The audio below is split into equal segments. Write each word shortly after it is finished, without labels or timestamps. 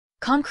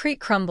Concrete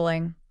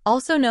crumbling,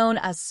 also known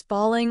as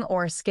spalling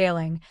or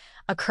scaling,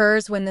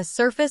 occurs when the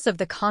surface of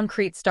the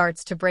concrete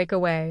starts to break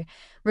away,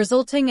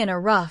 resulting in a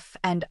rough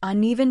and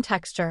uneven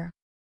texture.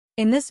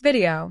 In this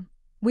video,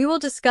 we will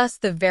discuss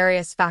the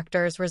various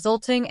factors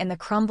resulting in the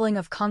crumbling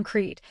of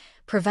concrete,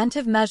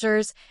 preventive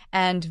measures,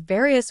 and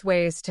various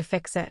ways to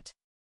fix it.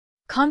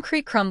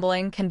 Concrete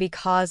crumbling can be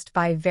caused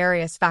by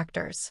various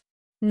factors.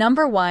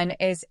 Number 1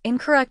 is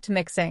incorrect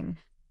mixing.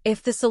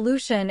 If the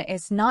solution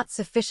is not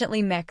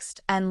sufficiently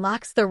mixed and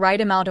lacks the right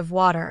amount of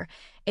water,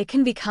 it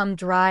can become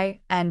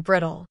dry and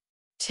brittle.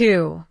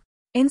 2.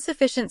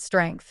 Insufficient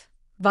strength.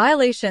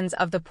 Violations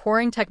of the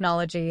pouring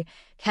technology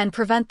can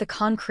prevent the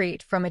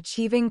concrete from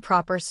achieving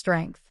proper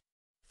strength.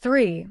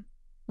 3.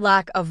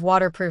 Lack of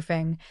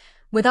waterproofing.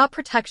 Without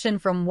protection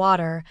from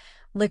water,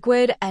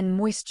 liquid and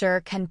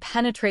moisture can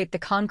penetrate the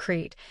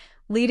concrete,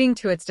 leading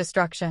to its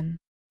destruction.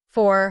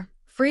 4.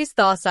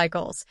 Freeze-thaw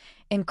cycles.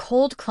 In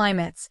cold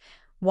climates,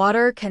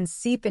 water can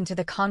seep into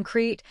the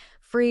concrete,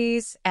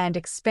 freeze, and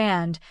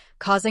expand,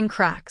 causing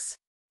cracks.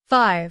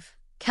 5.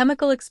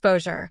 Chemical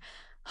exposure.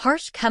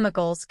 Harsh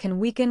chemicals can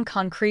weaken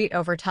concrete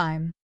over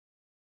time.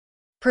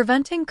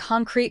 Preventing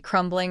concrete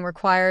crumbling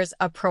requires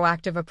a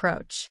proactive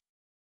approach.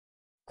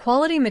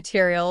 Quality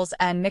materials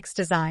and mix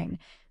design.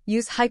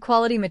 Use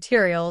high-quality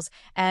materials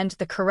and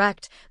the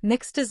correct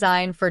mix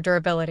design for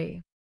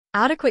durability.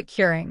 Adequate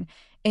curing.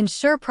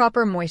 Ensure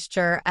proper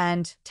moisture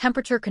and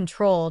temperature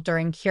control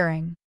during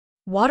curing.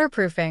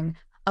 Waterproofing.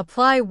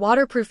 Apply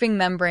waterproofing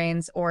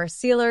membranes or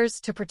sealers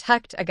to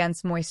protect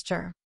against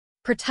moisture.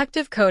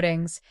 Protective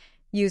coatings.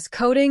 Use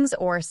coatings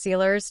or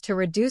sealers to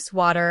reduce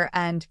water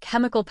and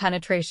chemical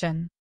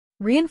penetration.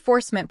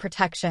 Reinforcement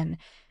protection.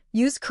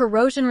 Use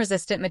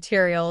corrosion-resistant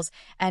materials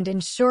and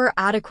ensure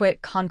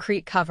adequate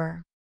concrete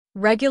cover.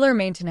 Regular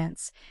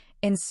maintenance.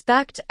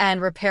 Inspect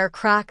and repair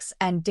cracks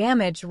and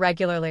damage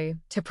regularly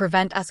to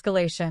prevent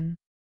escalation.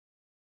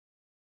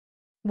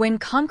 When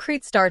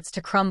concrete starts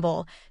to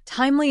crumble,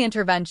 timely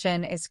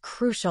intervention is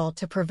crucial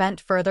to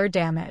prevent further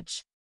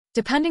damage.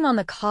 Depending on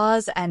the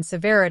cause and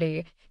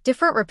severity,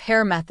 different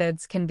repair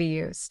methods can be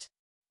used.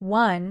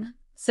 1.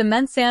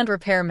 Cement sand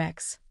repair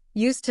mix.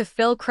 Used to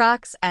fill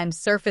cracks and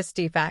surface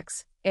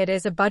defects, it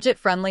is a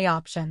budget-friendly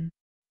option.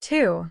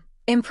 2.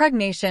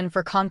 Impregnation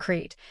for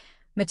concrete.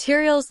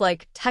 Materials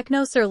like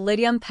Teknoser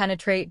Lityum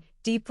penetrate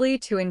deeply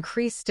to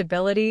increase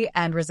stability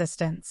and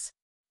resistance.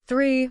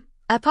 3.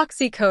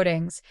 Epoxy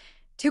Coatings.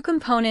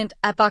 Two-component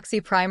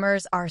epoxy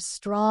primers are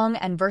strong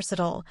and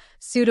versatile,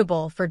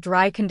 suitable for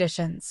dry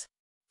conditions.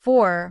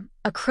 4.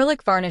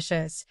 Acrylic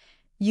Varnishes.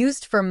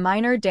 Used for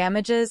minor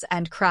damages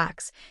and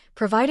cracks,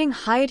 providing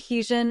high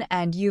adhesion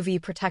and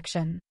UV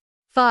protection.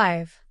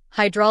 5.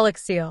 Hydraulic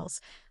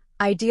seals.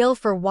 Ideal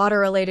for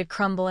water-related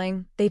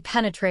crumbling, they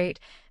penetrate,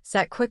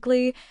 set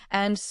quickly,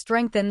 and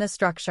strengthen the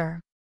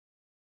structure.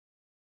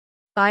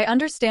 By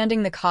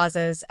understanding the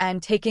causes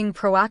and taking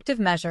proactive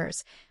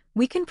measures,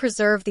 we can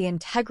preserve the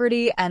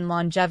integrity and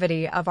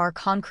longevity of our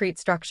concrete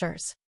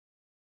structures.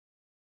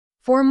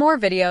 For more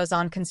videos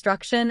on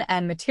construction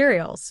and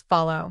materials,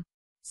 follow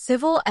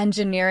Civil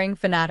Engineering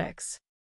Fanatics.